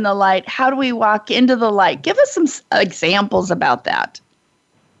not in the light, how do we walk into the light? Give us some examples about that.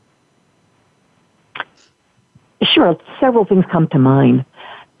 Sure. Several things come to mind.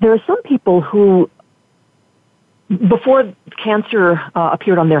 There are some people who, before cancer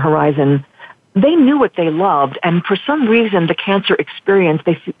appeared on their horizon, they knew what they loved, and for some reason, after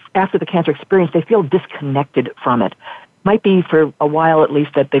the cancer experience, they feel disconnected from it. Might be for a while at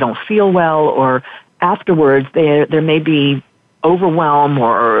least that they don't feel well, or afterwards there may be overwhelm,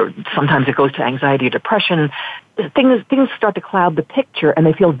 or sometimes it goes to anxiety or depression. Things start to cloud the picture, and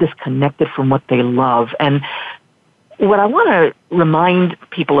they feel disconnected from what they love. And what I want to remind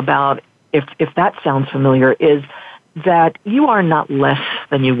people about, if that sounds familiar, is that you are not less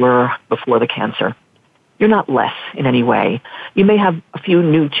than you were before the cancer. You're not less in any way. You may have a few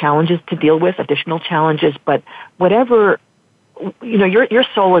new challenges to deal with, additional challenges, but whatever your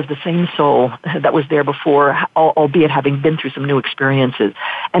soul is the same soul that was there before, albeit having been through some new experiences.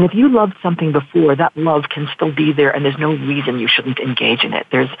 And if you loved something before, that love can still be there, and there's no reason you shouldn't engage in it.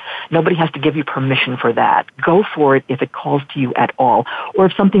 Nobody has to give you permission for that. Go for it if it calls to you at all. Or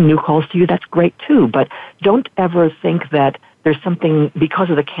if something new calls to you, that's great too. But don't ever think that there's something, because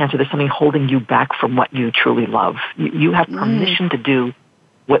of the cancer, there's something holding you back from what you truly love. You have permission to do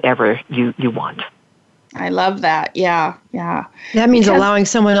whatever you want. I love that. Yeah. That means allowing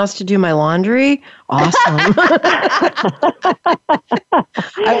someone else to do my laundry. Awesome.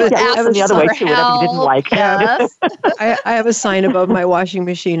 I was the other way too, whatever you didn't like. Yes. I have a sign above my washing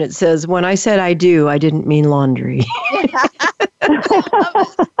machine. It says, "When I said I do, I didn't mean laundry."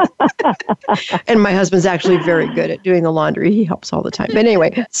 And my husband's actually very good at doing the laundry. He helps all the time. But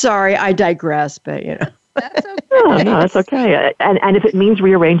anyway, sorry, I digress. But That's okay. No, that's okay. And if it means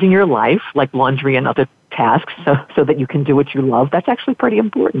rearranging your life, like laundry and other tasks, so that you can do what you love, that's actually pretty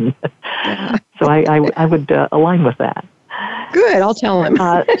important. So I would align with that. Good, I'll tell him.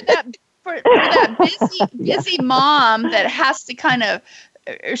 For that busy mom that has to kind of,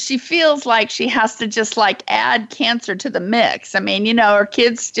 she feels like she has to just like add cancer to the mix. I mean, her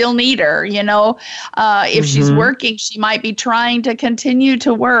kids still need her, if she's working, she might be trying to continue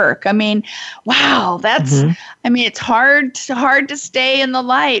to work. I mean, wow, that's, it's hard to stay in the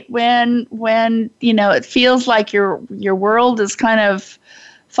light when, it feels like your world is kind of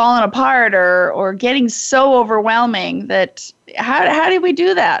falling apart or getting so overwhelming that how do we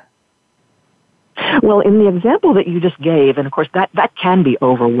do that? Well, in the example that you just gave, and of course that can be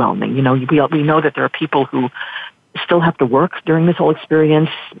overwhelming. We know that there are people who still have to work during this whole experience,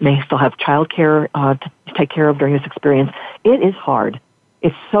 may still have childcare to take care of during this experience. It is hard.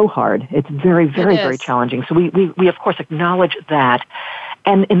 It's so hard. It's very, very, very challenging. So we of course acknowledge that.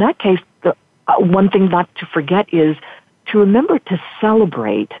 And in that case, the one thing not to forget is to remember to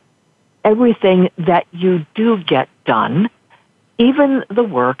celebrate everything that you do get done. Even the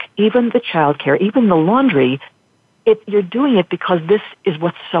work, even the childcare, even the laundry, you're doing it because this is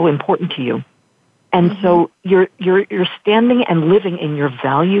what's so important to you. And so you're standing and living in your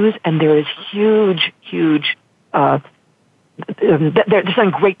values, and there is huge, there's something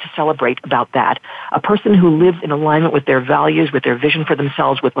great to celebrate about that. A person who lives in alignment with their values, with their vision for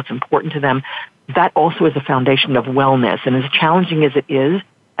themselves, with what's important to them, that also is a foundation of wellness. And as challenging as it is,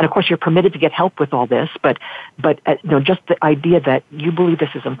 and of course, you're permitted to get help with all this, but just the idea that you believe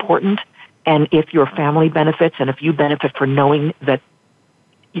this is important, and if your family benefits, and if you benefit for knowing that,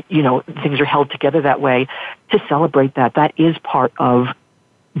 things are held together that way, to celebrate that is part of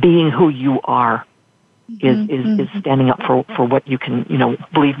being who you are, is standing up for what you can,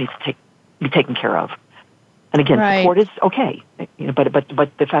 believe needs to be taken care of. And again, support is okay, but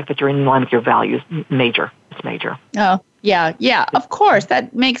the fact that you're in line with your values, major. It's major. Oh, yeah, of course.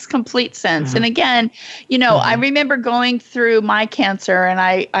 That makes complete sense. And again, I remember going through my cancer, and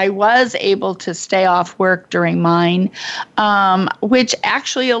I was able to stay off work during mine, which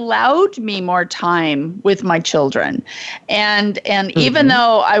actually allowed me more time with my children. And even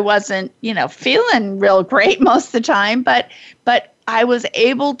though I wasn't, feeling real great most of the time, but I was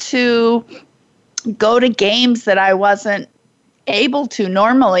able to go to games that I wasn't able to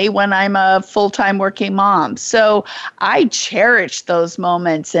normally when I'm a full-time working mom. So I cherish those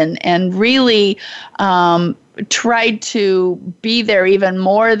moments and really tried to be there even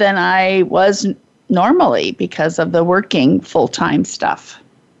more than I was normally because of the working full-time stuff.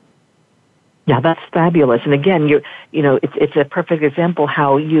 Yeah, that's fabulous. And again, it's a perfect example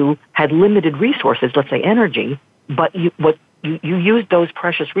how you had limited resources, let's say energy, but you used those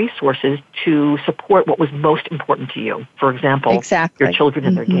precious resources to support what was most important to you. For example, your children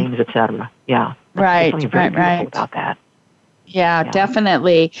and their games, et cetera. Yeah. Right. About that. Yeah,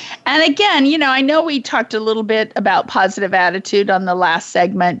 definitely. And again, I know we talked a little bit about positive attitude on the last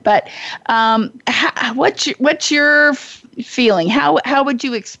segment, but what's your feeling? How would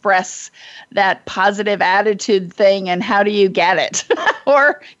you express that positive attitude thing, and how do you get it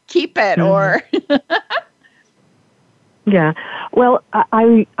or keep it or... Yeah. Well,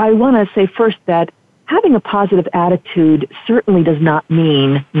 I want to say first that having a positive attitude certainly does not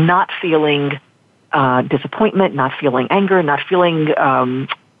mean not feeling disappointment, not feeling anger, not feeling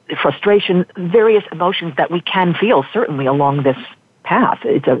frustration, various emotions that we can feel certainly along this path.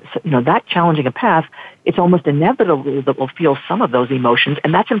 It's that challenging a path, it's almost inevitable that we'll feel some of those emotions,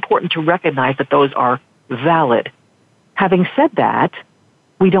 and that's important to recognize that those are valid. Having said that,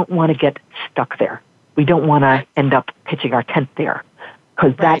 we don't want to get stuck there. We don't want to end up pitching our tent there,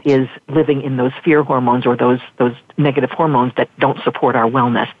 because that is living in those fear hormones or those negative hormones that don't support our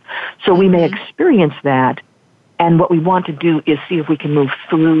wellness. So we may experience that And what we want to do is see if we can move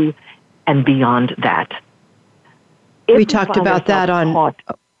through and beyond that. We talked about that on...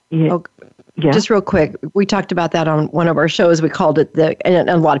 Yeah. Just real quick, we talked about that on one of our shows. We called it and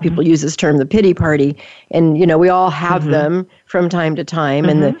a lot of people use this term, the pity party. And, we all have them from time to time.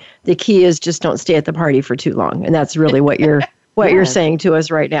 And the key is just don't stay at the party for too long. And that's really what you're you're saying to us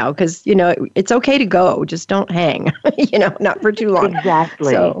right now. Because, it's okay to go. Just don't hang, not for too long.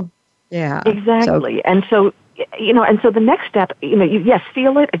 Exactly. So, yeah. Exactly. And so the next step, yes,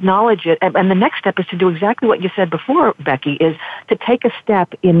 feel it, acknowledge it, and the next step is to do exactly what you said before, Becky, is to take a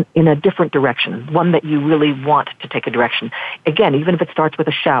step in a different direction, one that you really want to take a direction. Again, even if it starts with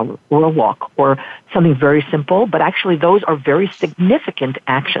a shower or a walk or something very simple, but actually those are very significant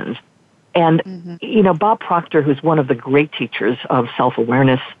actions. And, Bob Proctor, who's one of the great teachers of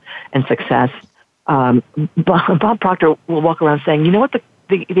self-awareness and success, Bob Proctor will walk around saying, you know what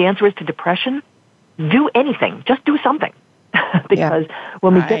the answer is to depression? Do anything. Just do something. Because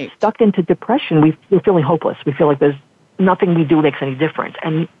when we get stuck into depression, we're feeling hopeless. We feel like there's nothing we do makes any difference.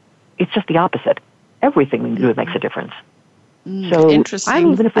 And it's just the opposite. Everything we do makes a difference. So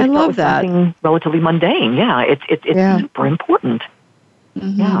interesting. Even if we start with something relatively mundane, it's super important.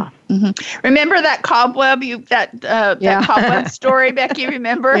 Yeah. Remember that cobweb? That cobweb story, Becky?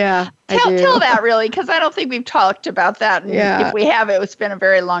 Remember? Yeah. Tell that really, because I don't think we've talked about that. And if we have, it's been a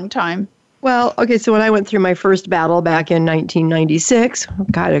very long time. Well, okay, so when I went through my first battle back in 1996,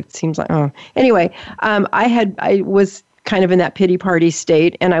 God, it seems like, anyway, I was kind of in that pity party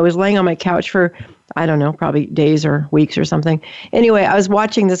state, and I was laying on my couch for, I don't know, probably days or weeks or something. Anyway, I was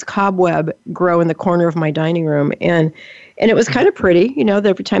watching this cobweb grow in the corner of my dining room, and it was kind of pretty,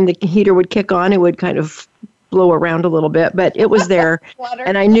 every time the heater would kick on, it would kind of blow around a little bit, but it was there,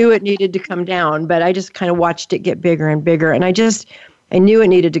 and I knew it needed to come down, but I just kind of watched it get bigger and bigger, and I knew it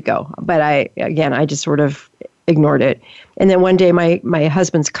needed to go, but I just sort of ignored it. And then one day my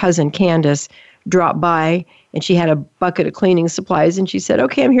husband's cousin, Candace, dropped by, and she had a bucket of cleaning supplies, and she said,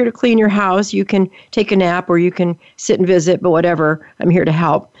 okay, I'm here to clean your house. You can take a nap or you can sit and visit, but whatever, I'm here to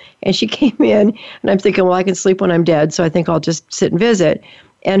help. And she came in, and I'm thinking, well, I can sleep when I'm dead, so I think I'll just sit and visit.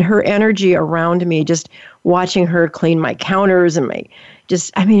 And her energy around me, just watching her clean my counters and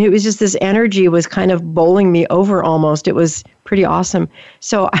it was just this energy was kind of bowling me over almost. It was pretty awesome.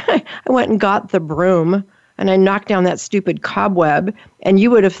 So I went and got the broom and I knocked down that stupid cobweb, and you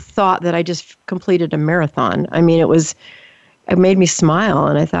would have thought that I just completed a marathon. I mean, it made me smile,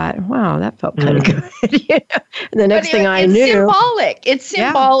 and I thought, wow, that felt kind of good. And the next thing I knew, it's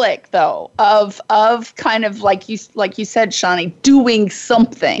symbolic though of kind of like you said, Shawnee, doing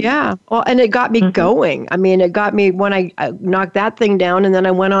something. Yeah. Well, and it got me going. I mean, it got me when I knocked that thing down, and then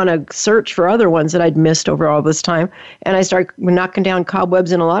I went on a search for other ones that I'd missed over all this time, and I started knocking down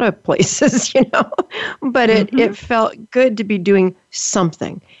cobwebs in a lot of places, But it felt good to be doing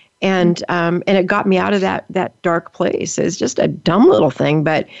something. And it got me out of that dark place. It's just a dumb little thing,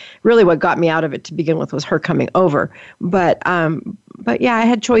 but really what got me out of it to begin with was her coming over. But yeah, I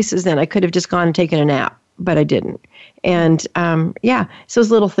had choices then. I could have just gone and taken a nap, but I didn't. And it's those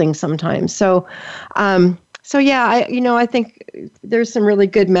little things sometimes. So yeah, I think there's some really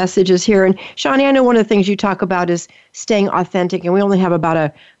good messages here. And Shawnee, I know one of the things you talk about is staying authentic, and we only have about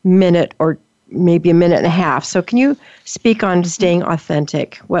a minute or maybe a minute and a half. So can you speak on staying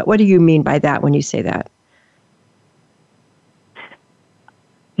authentic? What do you mean by that when you say that?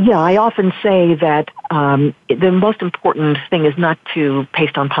 Yeah, I often say that the most important thing is not to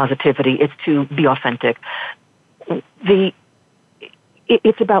paste on positivity. It's to be authentic.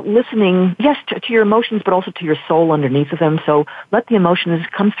 It's about listening, yes, to your emotions, but also to your soul underneath of them. So let the emotions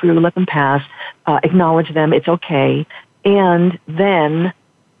come through, let them pass, acknowledge them, it's okay, and then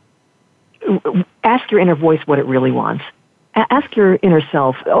ask your inner voice what it really wants. Ask your inner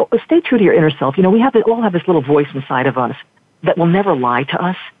self. Stay true to your inner self. We all have this little voice inside of us that will never lie to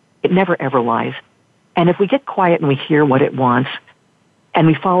us. It never, ever lies. And if we get quiet and we hear what it wants and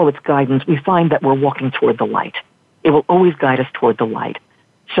we follow its guidance, we find that we're walking toward the light. It will always guide us toward the light.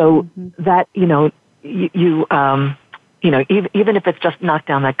 So that, even if it's just knock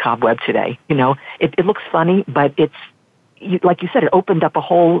down that cobweb today, it looks funny, but it's, like you said, it opened up a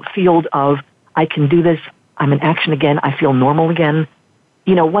whole field of, I can do this, I'm in action again, I feel normal again.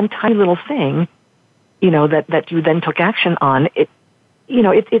 One tiny little thing, that you then took action on,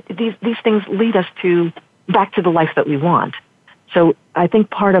 these things lead us back to the life that we want. So I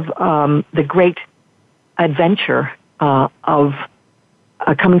think part of the great adventure of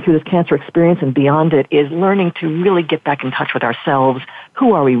coming through this cancer experience and beyond it is learning to really get back in touch with ourselves.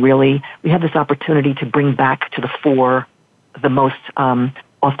 Who are we really? We have this opportunity to bring back to the fore the most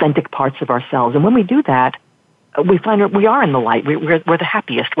authentic parts of ourselves. And when we do that, we find we are in the light. We're the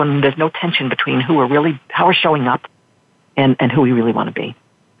happiest when there's no tension between how we're showing up and who we really want to be.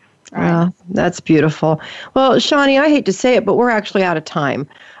 That's beautiful. Well, Shawnee, I hate to say it, but we're actually out of time.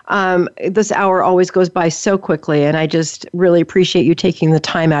 This hour always goes by so quickly, and I just really appreciate you taking the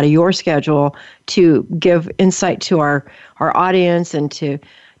time out of your schedule to give insight to our audience and to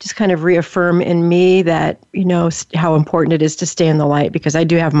just kind of reaffirm in me that, how important it is to stay in the light, because I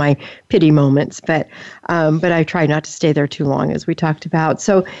do have my pity moments, but I try not to stay there too long, as we talked about.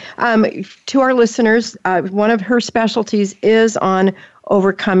 So to our listeners, one of her specialties is on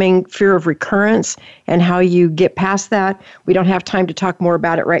overcoming fear of recurrence and how you get past that. We don't have time to talk more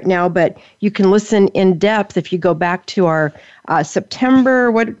about it right now, but you can listen in depth if you go back to our September,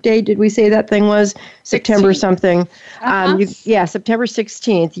 what day did we say that thing was? 16th. September something. September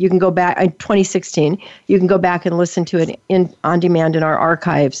 16th. You can go back, 2016. You can go back and listen to it on demand in our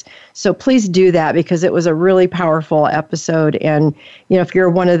archives. So please do that, because it was a really powerful episode. And, if you're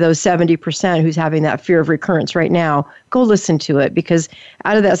one of those 70% who's having that fear of recurrence right now, go listen to it, because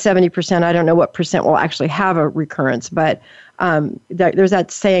out of that 70%, I don't know what percent will actually have a recurrence, but there's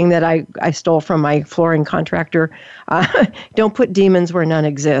that saying that I stole from my flooring contractor, don't put demons where none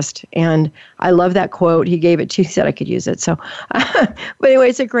exist. And I love that quote. He gave it to, he said I could use it. So, but anyway,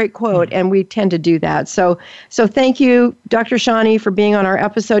 it's a great quote, and we tend to do that. So thank you, Dr. Shawnee, for being on our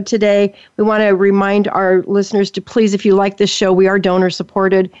episode today. We want to remind our listeners to please, if you like this show, we are donor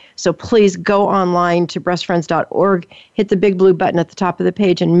supported. So please go online to breastfriends.org, hit the big blue button at the top of the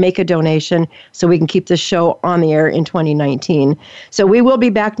page and make a donation so we can keep this show on the air in 2019. So we will be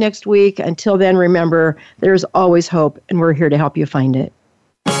back next week. Until then, remember, there's always hope, and we're here to help you find it.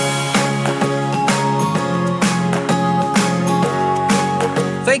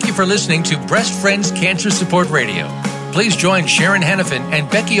 Thank you for listening to Breast Friends Cancer Support Radio. Please join Sharon Hennepin and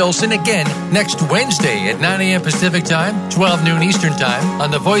Becky Olson again next Wednesday at 9 a.m. Pacific Time, 12 noon Eastern Time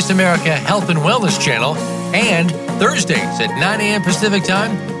on the Voice America Health and Wellness Channel, and Thursdays at 9 a.m. Pacific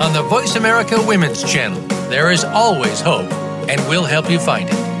Time on the Voice America Women's Channel. There is always hope, and we'll help you find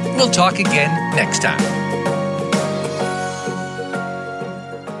it. We'll talk again next time.